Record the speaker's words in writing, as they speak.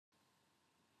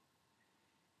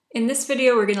In this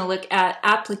video, we're going to look at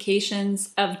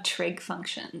applications of trig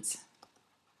functions.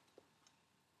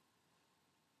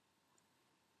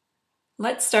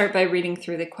 Let's start by reading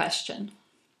through the question.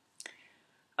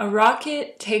 A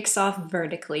rocket takes off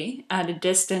vertically at a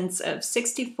distance of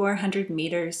 6,400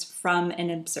 meters from an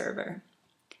observer.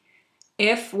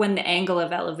 If, when the angle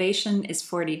of elevation is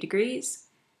 40 degrees,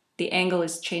 the angle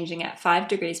is changing at 5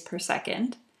 degrees per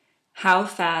second, how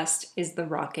fast is the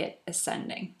rocket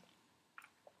ascending?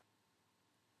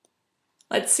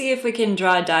 Let's see if we can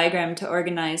draw a diagram to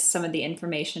organize some of the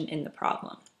information in the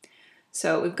problem.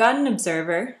 So we've got an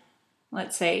observer.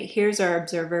 Let's say here's our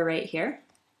observer right here.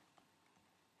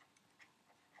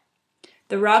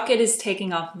 The rocket is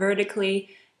taking off vertically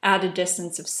at a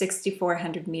distance of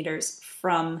 6,400 meters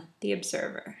from the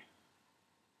observer.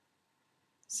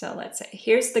 So let's say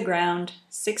here's the ground,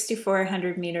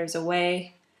 6,400 meters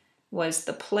away was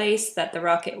the place that the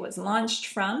rocket was launched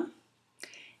from.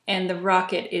 And the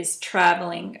rocket is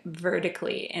traveling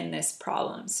vertically in this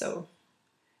problem. So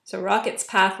rocket's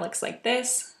path looks like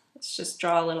this. Let's just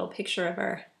draw a little picture of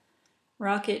our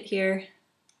rocket here.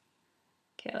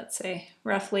 Okay, let's say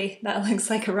roughly that looks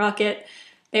like a rocket.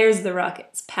 There's the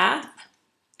rocket's path.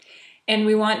 And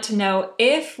we want to know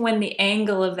if when the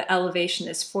angle of elevation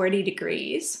is 40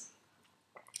 degrees,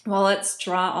 well, let's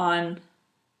draw on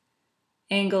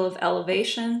angle of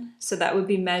elevation. So that would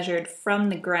be measured from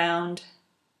the ground.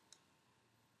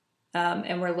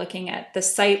 And we're looking at the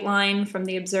sight line from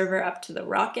the observer up to the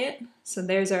rocket. So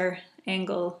there's our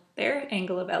angle there,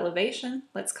 angle of elevation.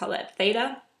 Let's call that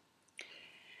theta.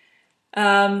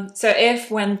 So if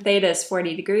when theta is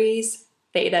 40 degrees,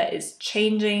 theta is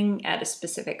changing at a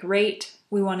specific rate,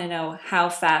 we want to know how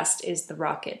fast is the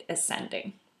rocket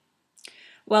ascending.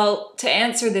 Well, to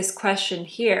answer this question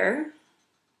here,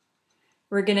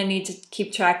 we're going to need to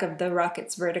keep track of the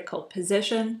rocket's vertical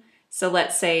position. So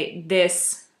let's say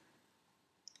this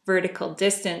vertical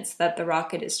distance that the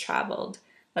rocket has traveled,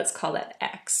 let's call that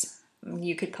x.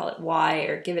 You could call it y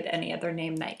or give it any other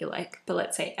name that you like, but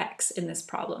let's say x in this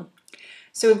problem.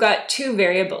 So we've got two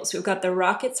variables. We've got the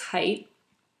rocket's height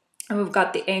and we've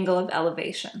got the angle of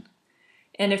elevation.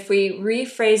 And if we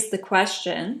rephrase the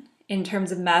question in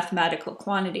terms of mathematical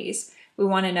quantities, we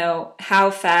want to know how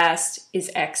fast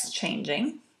is x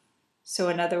changing. So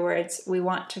in other words, we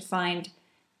want to find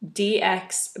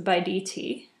dx by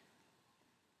dt.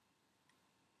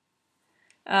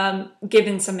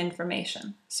 Given some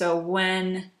information. So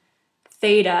when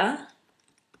theta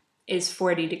is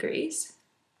 40 degrees,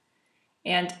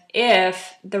 and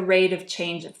if the rate of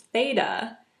change of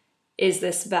theta is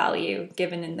this value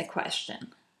given in the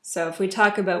question. So if we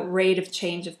talk about rate of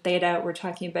change of theta, we're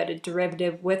talking about a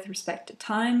derivative with respect to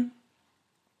time.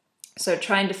 So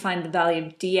trying to find the value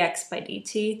of dx by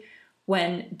dt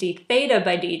when d theta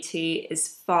by dt is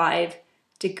 5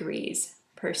 degrees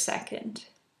per second.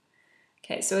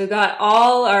 Okay, so we've got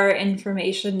all our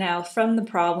information now from the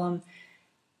problem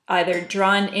either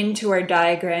drawn into our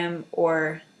diagram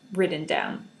or written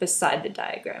down beside the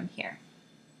diagram here.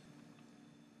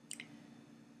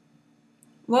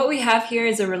 What we have here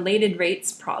is a related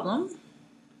rates problem.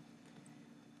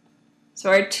 So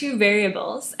our two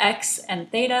variables, x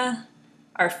and theta,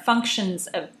 are functions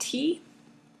of t,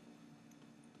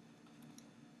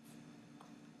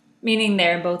 meaning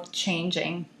they're both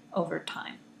changing over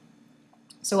time.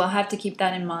 So we'll have to keep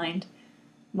that in mind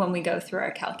when we go through our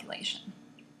calculation.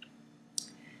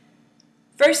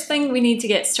 First thing we need to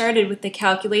get started with the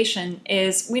calculation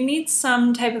is we need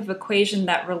some type of equation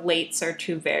that relates our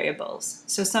two variables,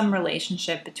 so some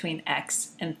relationship between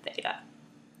x and theta.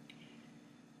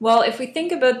 Well, if we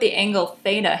think about the angle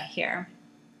theta here,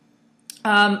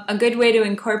 a good way to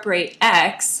incorporate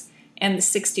x and the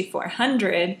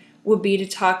 6,400 would be to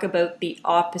talk about the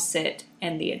opposite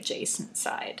and the adjacent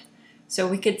side. So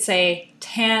we could say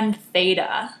tan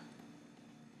theta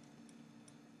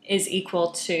is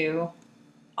equal to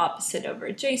opposite over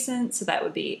adjacent, so that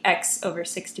would be x over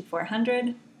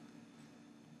 6,400.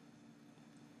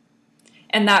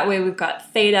 And that way we've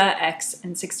got theta, x,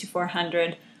 and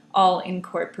 6,400 all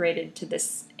incorporated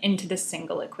into this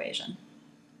single equation.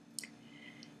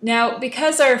 Now,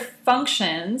 because our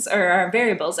functions, or our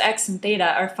variables, x and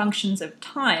theta, are functions of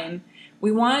time,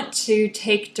 we want to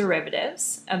take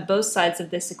derivatives of both sides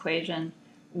of this equation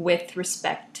with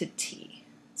respect to t.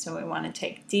 So we want to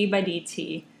take d by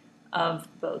dt of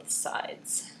both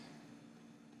sides.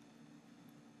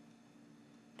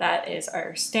 That is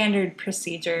our standard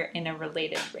procedure in a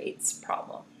related rates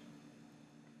problem.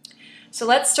 So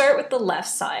let's start with the left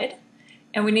side,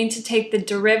 and we need to take the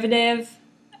derivative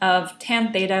of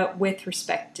tan theta with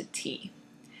respect to t.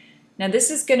 Now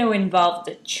this is going to involve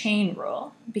the chain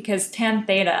rule because tan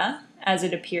theta, as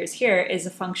it appears here, is a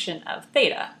function of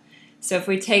theta. So if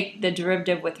we take the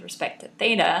derivative with respect to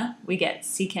theta, we get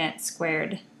secant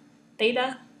squared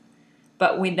theta,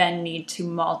 but we then need to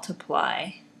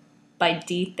multiply by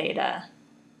d theta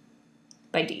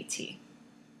by dt.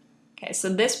 Okay,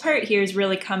 so this part here is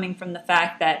really coming from the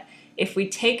fact that if we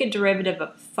take a derivative of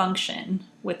a function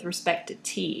with respect to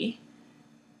t,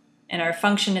 and our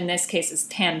function in this case is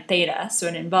tan theta, so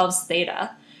it involves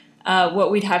theta,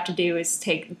 what we'd have to do is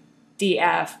take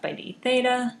df by d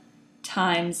theta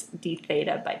times d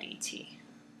theta by dt.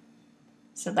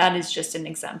 So that is just an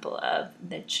example of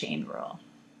the chain rule.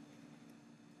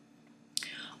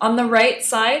 On the right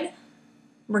side,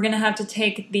 we're going to have to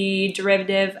take the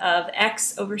derivative of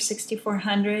x over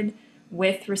 6400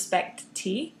 with respect to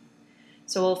t.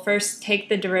 So we'll first take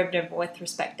the derivative with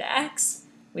respect to x.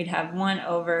 We'd have 1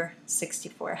 over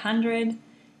 6400,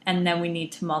 and then we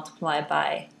need to multiply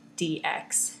by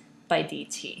dx by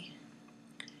dt.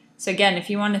 So again, if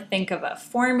you want to think of a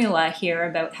formula here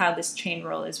about how this chain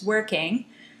rule is working,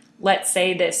 let's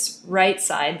say this right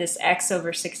side, this x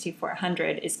over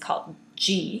 6400, is called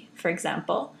g, for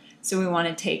example. So we want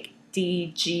to take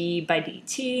dg by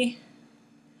dt.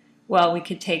 Well, we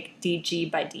could take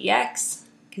dg by dx,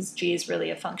 because g is really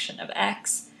a function of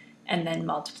x, and then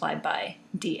multiply by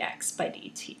dx by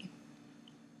dt.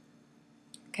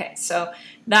 Okay, so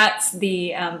that's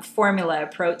the formula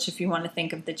approach if you want to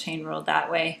think of the chain rule that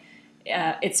way.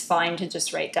 It's fine to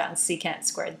just write down secant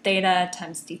squared theta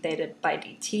times d theta by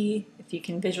dt, if you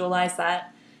can visualize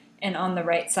that. And on the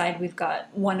right side, we've got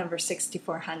 1 over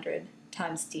 6400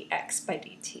 times dx by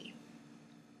dt.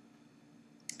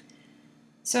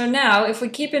 So now, if we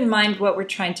keep in mind what we're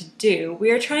trying to do,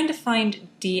 we are trying to find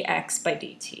dx by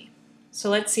dt. So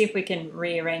let's see if we can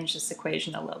rearrange this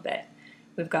equation a little bit.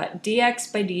 We've got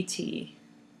dx by dt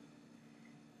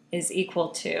is equal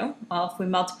to, well, if we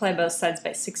multiply both sides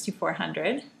by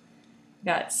 6400, we've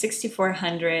got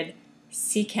 6400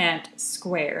 secant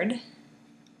squared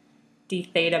d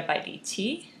theta by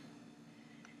dt.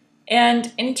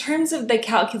 And in terms of the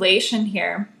calculation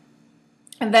here,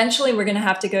 eventually we're going to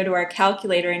have to go to our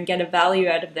calculator and get a value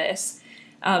out of this.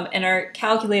 And our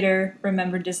calculator,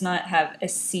 remember, does not have a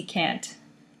secant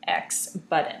x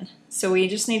button. So we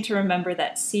just need to remember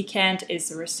that secant is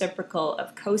the reciprocal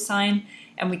of cosine,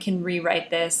 and we can rewrite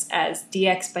this as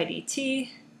dx by dt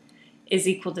is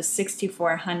equal to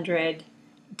 6400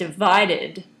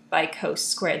 divided by cos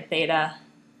squared theta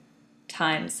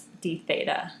times d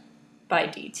theta by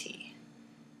dt.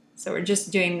 So we're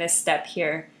just doing this step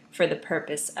here for the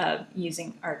purpose of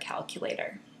using our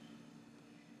calculator.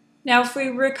 Now, if we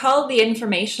recall the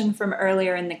information from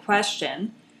earlier in the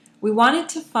question, we wanted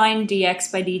to find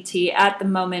dx by dt at the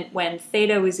moment when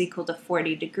theta was equal to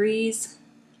 40 degrees,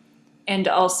 and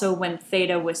also when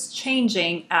theta was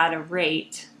changing at a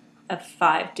rate of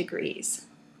 5 degrees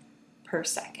per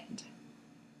second.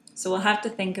 So we'll have to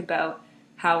think about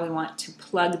how we want to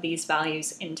plug these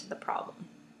values into the problem.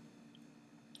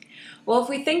 Well, if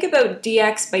we think about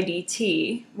dx by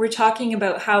dt, we're talking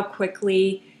about how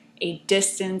quickly a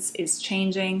distance is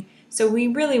changing, so we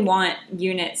really want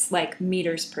units like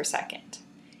meters per second.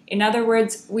 In other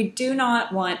words, we do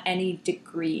not want any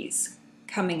degrees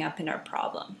coming up in our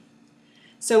problem.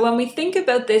 So when we think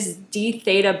about this d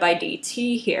theta by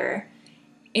dt here,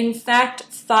 in fact,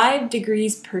 5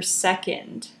 degrees per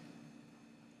second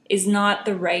is not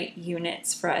the right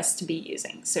units for us to be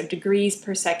using. So degrees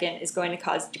per second is going to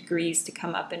cause degrees to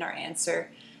come up in our answer,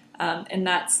 and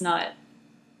that's not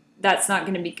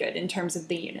going to be good in terms of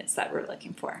the units that we're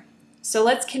looking for. So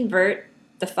let's convert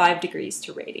the 5 degrees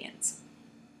to radians.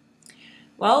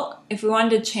 Well, if we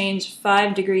wanted to change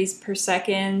 5 degrees per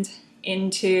second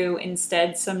into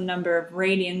instead some number of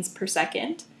radians per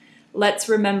second, let's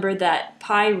remember that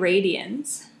pi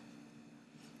radians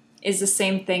is the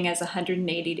same thing as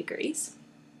 180 degrees.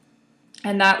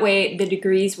 And that way the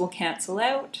degrees will cancel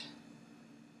out.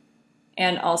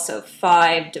 And also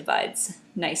 5 divides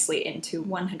nicely into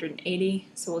 180,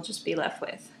 so we'll just be left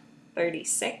with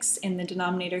 36 in the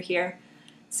denominator here.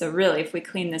 So really, if we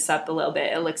clean this up a little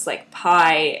bit, it looks like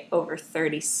pi over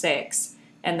 36,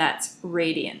 and that's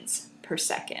radians per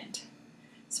second.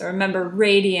 So remember,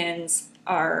 radians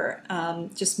are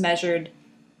just measured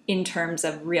in terms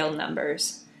of real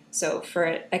numbers. So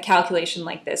for a calculation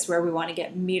like this, where we want to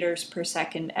get meters per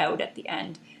second out at the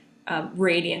end,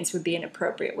 radians would be an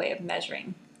appropriate way of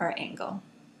measuring our angle.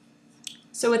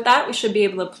 So with that, we should be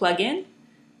able to plug in.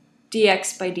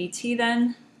 dx by dt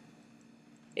then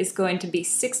is going to be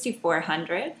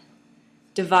 6400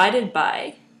 divided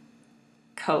by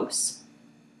cos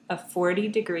of 40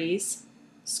 degrees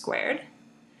squared.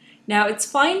 Now it's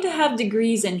fine to have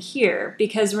degrees in here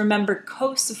because remember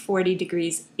cos of 40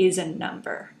 degrees is a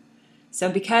number. So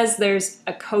because there's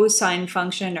a cosine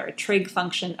function or a trig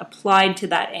function applied to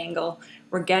that angle,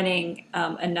 we're getting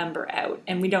a number out,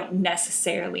 and we don't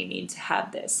necessarily need to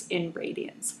have this in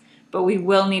radians. But we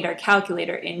will need our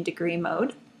calculator in degree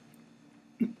mode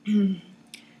when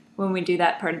we do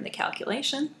that part of the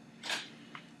calculation.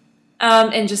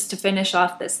 And just to finish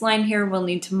off this line here, we'll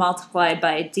need to multiply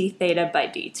by d theta by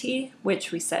dt,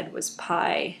 which we said was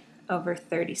pi over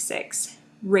 36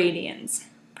 radians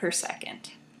per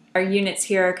second. Our units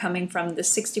here are coming from the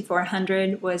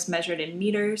 6400 was measured in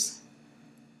meters,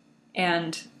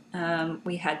 and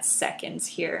we had seconds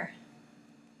here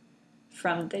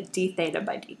from the d theta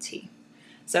by dt.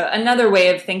 So another way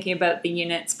of thinking about the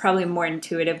units, probably a more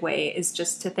intuitive way, is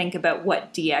just to think about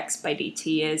what dx by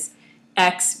dt is.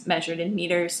 X measured in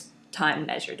meters, time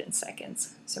measured in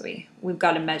seconds. So we've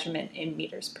got a measurement in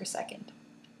meters per second.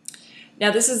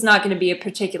 Now this is not going to be a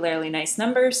particularly nice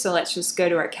number, so let's just go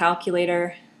to our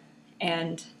calculator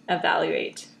and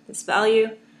evaluate this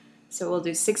value. So we'll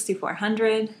do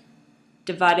 6400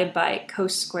 divided by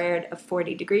cos squared of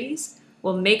 40 degrees.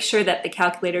 We'll make sure that the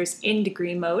calculator is in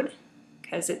degree mode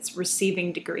because it's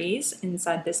receiving degrees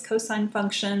inside this cosine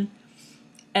function.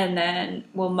 And then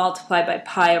we'll multiply by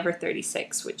pi over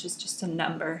 36, which is just a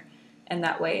number, and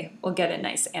that way we'll get a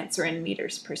nice answer in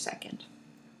meters per second.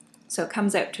 So it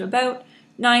comes out to about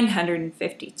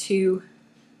 952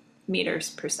 meters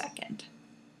per second.